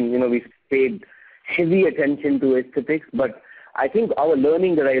think, we paid heavy attention to aesthetics, but I think our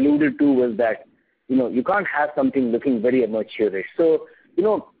learning that I alluded to was that, you can't have something looking very amateurish. So,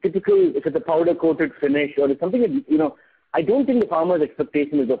 typical, if it's a powder-coated finish or something, I don't think the farmer's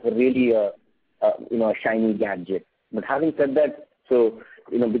expectation is of a really, a shiny gadget. But having said that, so,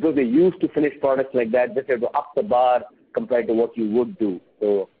 because they're used to finished products like that, just have to up the bar compared to what you would do.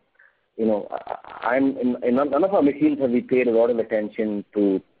 So, in none of our machines have we paid a lot of attention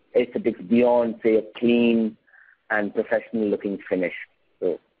to aesthetics beyond, say, a clean and professional-looking finish.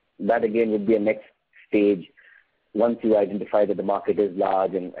 So that, again, would be a next stage once you identify that the market is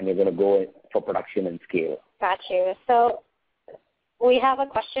large and you're going to go for production and scale. Got you. So we have a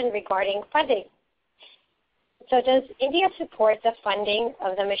question regarding funding. So does India support the funding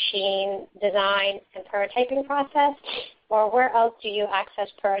of the machine design and prototyping process, or where else do you access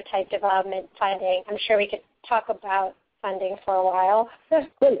prototype development funding? I'm sure we could talk about funding for a while.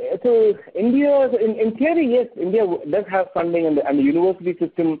 Well, so India, in theory, yes, India does have funding, and the university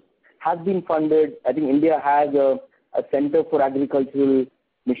system has been funded. I think India has a center for agricultural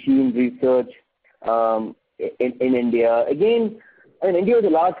machine research in India. Again, I mean, India is a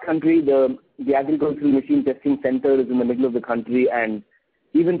large country. The agricultural machine testing center is in the middle of the country, and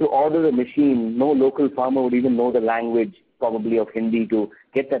even to order a machine, no local farmer would even know the language probably of Hindi to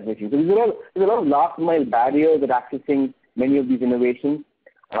get that machine. So there's a lot of last mile barriers at accessing many of these innovations.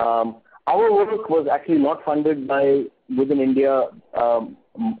 Our work was actually not funded within India.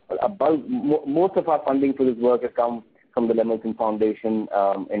 Most of our funding for this work has come from the SELCO Foundation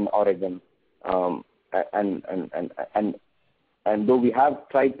in Oregon, and though we have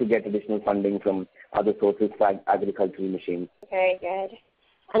tried to get additional funding from other sources for agricultural machines. Very good.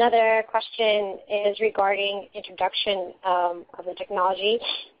 Another question is regarding introduction of the technology.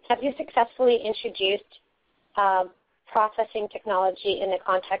 Have you successfully introduced processing technology in the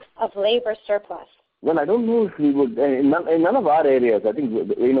context of labor surplus? Well, I don't know if we would, in none of our areas. I think,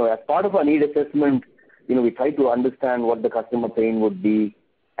 as part of our need assessment, we try to understand what the customer pain would be,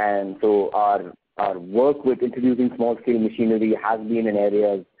 and so our work with introducing small-scale machinery has been in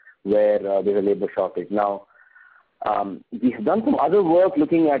areas where there's a labor shortage. Now, we have done some other work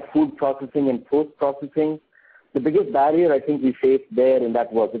looking at food processing and post-processing. The biggest barrier I think we face there in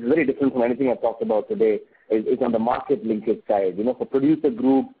that work, which is very different from anything I've talked about today, is on the market linkage side. For producer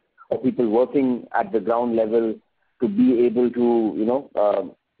group or people working at the ground level to be able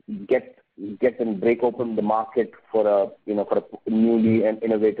to, get and break open the market for a newly and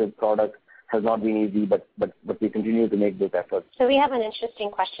innovative product has not been easy, but we continue to make those efforts. So we have an interesting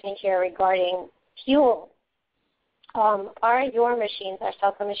question here regarding fuel. Are your machines, our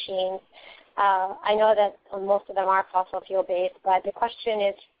SELCO machines, I know that most of them are fossil fuel based, but the question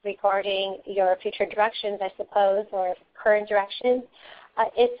is regarding your future directions, I suppose, or current directions.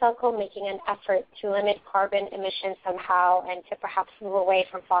 Is SELCO making an effort to limit carbon emissions somehow and to perhaps move away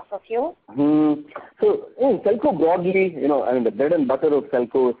from fossil fuel? So SELCO broadly, the bread and butter of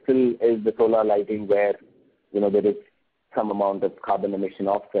SELCO still is the solar lighting where, there is some amount of carbon emission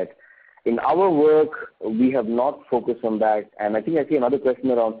offset. In our work, we have not focused on that, and I think I see another question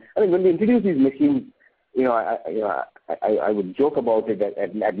around. I mean, when we introduce these machines, I would joke about it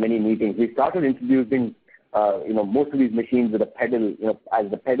at many meetings. We started introducing, most of these machines with a pedal, as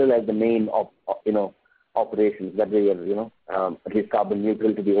the main operations. That way, at least carbon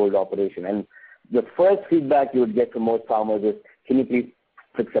neutral to the old operation. And the first feedback you would get from most farmers is, can you please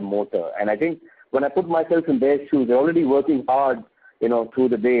fix a motor? And I think when I put myself in their shoes, they're already working hard, through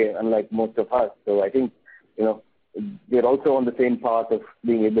the day, unlike most of us. So I think, they're also on the same path of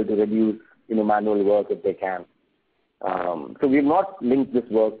being able to reduce, manual work if they can. So we've not linked this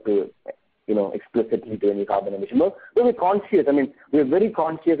work to, explicitly to any carbon emission. But we're conscious. I mean, we're very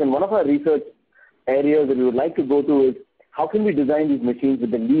conscious, and one of our research areas that we would like to go to is how can we design these machines with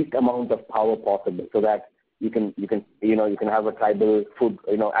the least amount of power possible, so that you can have a tribal food,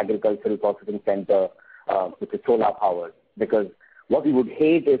 agricultural processing center which is solar powered. Because what we would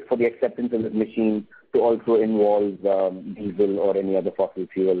hate is for the acceptance of this machine to also involve diesel or any other fossil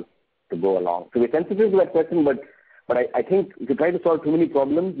fuel to go along. So we're sensitive to that question, but I think if you try to solve too many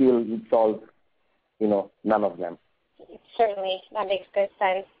problems, you will solve, none of them. Certainly, that makes good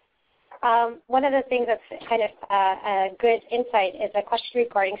sense. One of the things that's kind of a good insight is a question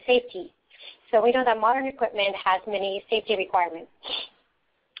regarding safety. So we know that modern equipment has many safety requirements.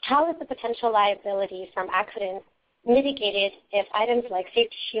 How is the potential liability from accidents mitigated if items like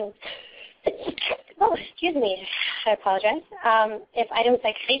safety shields, I apologize, if items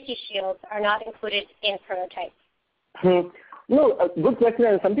like safety shields are not included in prototypes? No, a good question,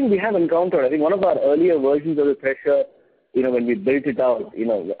 and something we have encountered. I think one of our earlier versions of the thresher, when we built it out,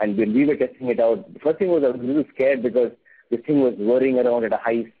 and when we were testing it out, the first thing was I was a little scared because this thing was whirring around at a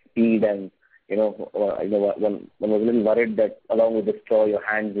high speed, and one was a little worried that along with the straw, your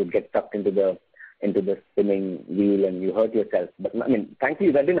hands would get sucked into the spinning wheel and you hurt yourself. But I mean,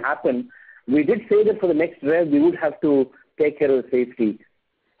 thankfully that didn't happen. We did say that for the next rev, we would have to take care of safety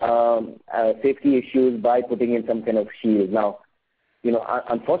issues by putting in some kind of shield. Now,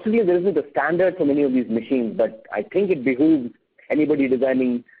 unfortunately, there isn't a standard for many of these machines, but I think it behooves anybody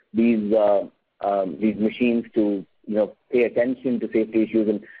designing these machines to, pay attention to safety issues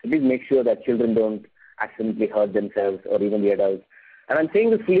and at least make sure that children don't accidentally hurt themselves or even the adults. And I'm saying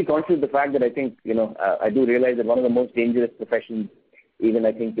this fully conscious of the fact that I think, I do realize that one of the most dangerous professions, even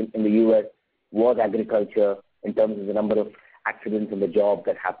I think in the U.S., was agriculture in terms of the number of accidents on the job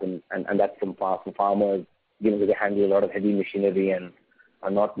that happen. And that's from farmers, they handle a lot of heavy machinery and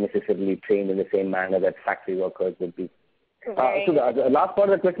are not necessarily trained in the same manner that factory workers would be. So the last part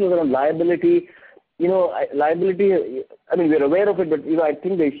of the question was around liability. Liability, we're aware of it, but, I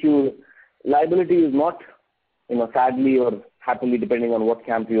think the issue, liability is not, sadly or happily, depending on what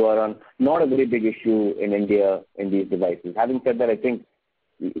camp you are on, not a very big issue in India in these devices. Having said that, I think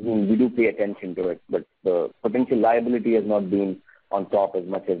we do pay attention to it, but the potential liability has not been on top as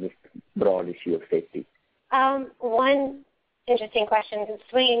much as this broad issue of safety. One interesting question,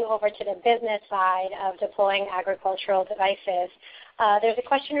 swinging over to the business side of deploying agricultural devices. There's a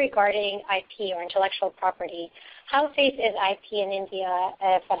question regarding IP or intellectual property. How safe is IP in India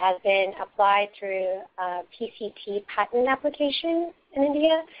if it has been applied through a PCT patent application in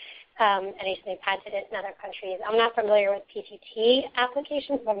India? And they patented it in other countries. I'm not familiar with PCT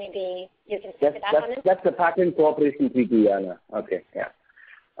applications, but maybe you can speak to that one. That's the Patent Cooperation Treaty, Anna. Okay, yeah.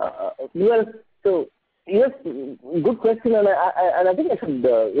 Yes, good question, and I think I should,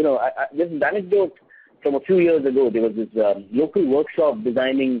 there's an anecdote from a few years ago. There was this local workshop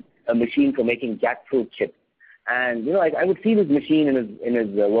designing a machine for making jackfruit chips. And, I would see this machine in his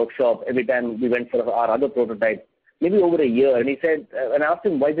workshop every time we went for our other prototypes, maybe over a year. And he said, and I asked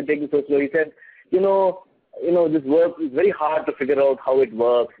him, why is it taking so slow? He said, this work is very hard to figure out how it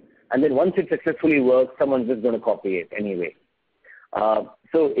works. And then once it successfully works, someone's just going to copy it anyway.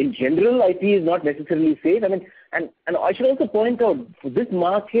 So in general, IP is not necessarily safe. And I should also point out, for this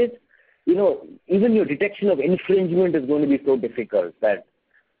market, even your detection of infringement is going to be so difficult that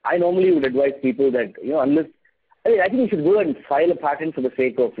I normally would advise people that, I think you should go and file a patent for the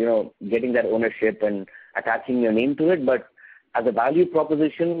sake of, getting that ownership and attaching your name to it. But as a value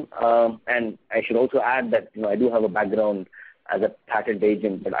proposition, and I should also add that, I do have a background as a patent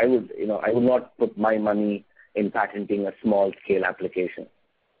agent, but I would not put my money in patenting a small-scale application.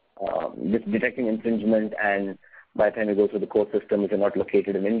 Just detecting infringement, and by the time you go through the court system, if you're not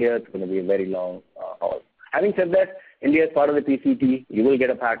located in India, it's going to be a very long haul. Having said that, India is part of the PCT. You will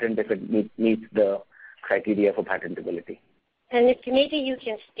get a patent if it meets the criteria for patentability. And if maybe you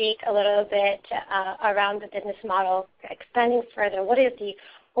can speak a little bit around the business model, expanding further, what is the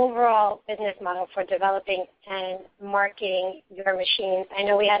overall business model for developing and marketing your machines? I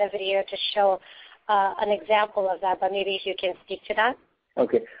know we had a video to show an example of that, but maybe if you can speak to that.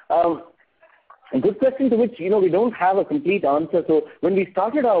 Okay. A good question to which, we don't have a complete answer. So when we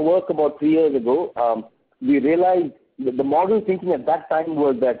started our work about 3 years ago, we realized that the model thinking at that time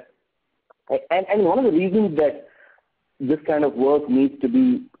was that, and one of the reasons that this kind of work needs to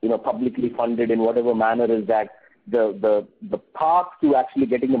be, publicly funded in whatever manner is that the path to actually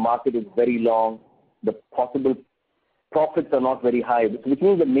getting the market is very long. The possible profits are not very high, which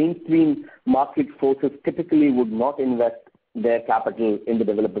means the mainstream market forces typically would not invest their capital in the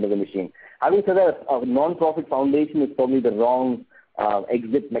development of the machine. Having said that, a non-profit foundation is probably the wrong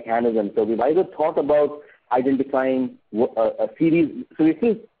exit mechanism. So we've either thought about identifying a series. So we're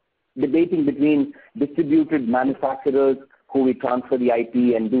still debating between distributed manufacturers who we transfer the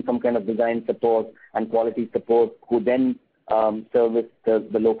IP and do some kind of design support and quality support, who then service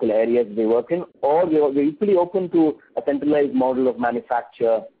the local areas they work in, or we're equally open to a centralized model of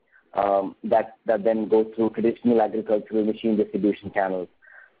manufacture that then goes through traditional agricultural machine distribution channels.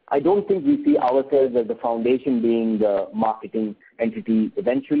 I don't think we see ourselves as the foundation being the marketing entity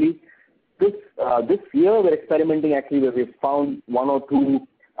eventually. This year we're experimenting actually where we've found one or two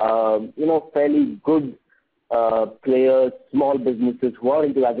fairly good players, small businesses who are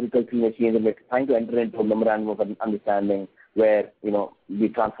into agricultural machines, and we're trying to enter into a memorandum of understanding where, we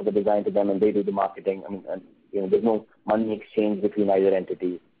transfer the design to them and they do the marketing. There's no money exchange between either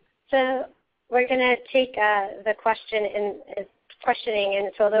entities. So we're going to take the questioning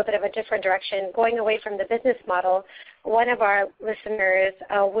into a little bit of a different direction, going away from the business model. One of our listeners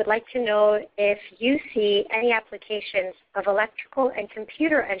would like to know if you see any applications of electrical and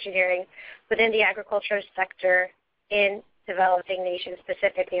computer engineering within the agriculture sector in developing nations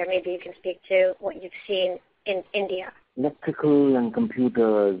specifically, or maybe you can speak to what you've seen in India. Electrical and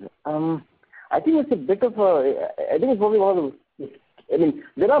computers. I think it's a bit of I think it's probably one of the,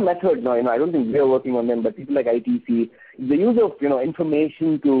 there are methods now, I don't think we are working on them, but people like ITC, the use of,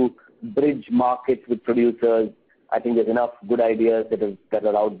 information to bridge markets with producers. I think there's enough good ideas that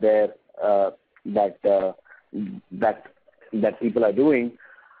are out there that people are doing.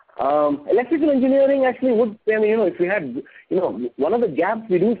 Electrical engineering actually would, if we had, one of the gaps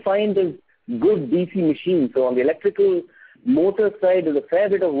we do find is good DC machines. So on the electrical motor side, there's a fair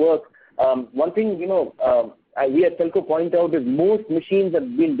bit of work. One thing, we at SELCO point out is most machines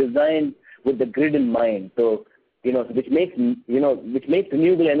have been designed with the grid in mind. So, which makes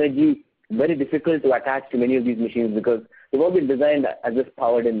renewable energy very difficult to attach to many of these machines because they've all been designed as if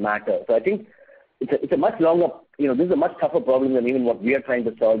powered in matter. So I think it's a much longer, this is a much tougher problem than even what we are trying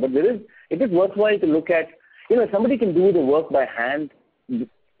to solve. But it is worthwhile to look at, if somebody can do the work by hand, you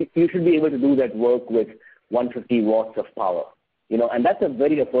should be able to do that work with 150 watts of power, and that's a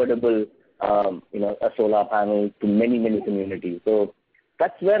very affordable, a solar panel to many, many communities. So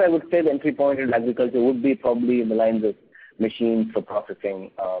that's where I would say the entry point in agriculture would be probably in the lines of machines for processing,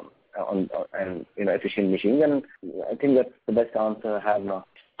 and efficient machines, and I think that's the best answer I have now.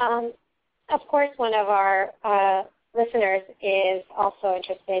 Of course, one of our listeners is also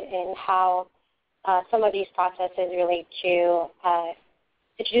interested in how some of these processes relate to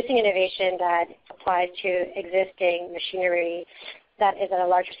introducing innovation that applies to existing machinery that is at a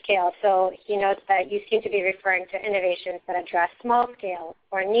larger scale. So he notes that you seem to be referring to innovations that address small-scale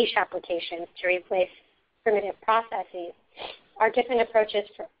or niche applications to replace primitive processes. Are there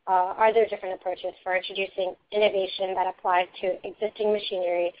different approaches for introducing innovation that applies to existing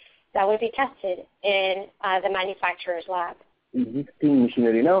machinery that would be tested in the manufacturer's lab? Existing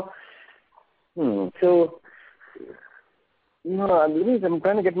machinery. Now, so, I'm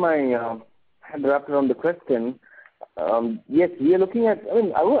trying to get my head wrapped around the question. Yes, we are looking at,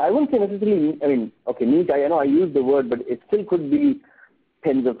 I wouldn't say necessarily, niche, I know I use the word, but it still could be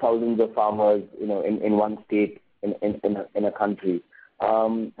tens of thousands of farmers, in one state, in a country.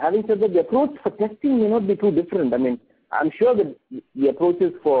 Having said that, the approach for testing may not be too different. I'm sure that the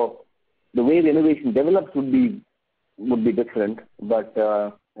approaches for the way the innovation develops would be different, but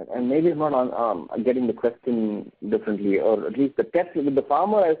and maybe it's not getting the question differently, or at least the test with the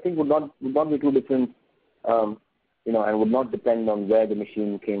farmer, I think would not be too different, and would not depend on where the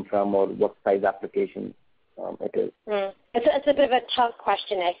machine came from or what size application it is. It's a bit of a tough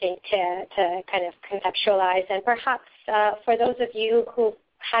question, I think, to kind of conceptualize, and perhaps for those of you who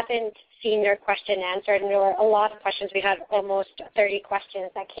haven't seen your question answered, and there were a lot of questions. We had almost 30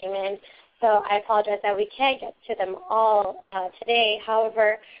 questions that came in, so I apologize that we can't get to them all today.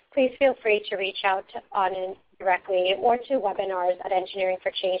 However, please feel free to reach out to Anand directly or to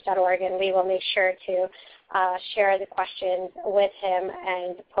webinars@engineeringforchange.org, and we will make sure to share the questions with him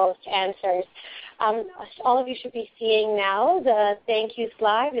and post answers. All of you should be seeing now the thank you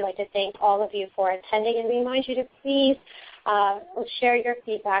slide. We'd like to thank all of you for attending and remind you to please share your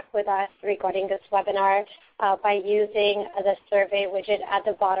feedback with us regarding this webinar by using the survey widget at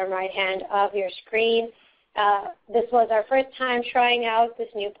the bottom right hand of your screen. This was our first time trying out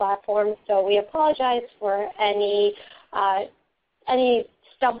this new platform, so we apologize for any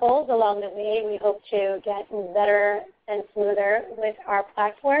stumbles along the way. We hope to get better and smoother with our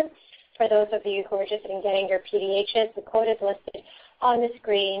platform. For those of you who are interested in getting your PDHs, the code is listed on the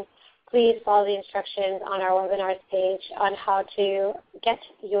screen. Please follow the instructions on our webinars page on how to get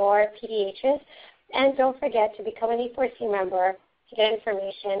your PDHs. And don't forget to become an E4C member to get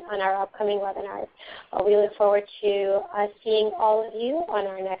information on our upcoming webinars. We look forward to seeing all of you on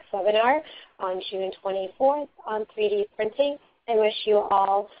our next webinar on June 24th on 3D printing, and wish you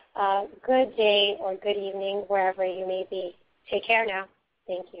all a good day or good evening wherever you may be. Take care now.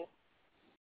 Thank you.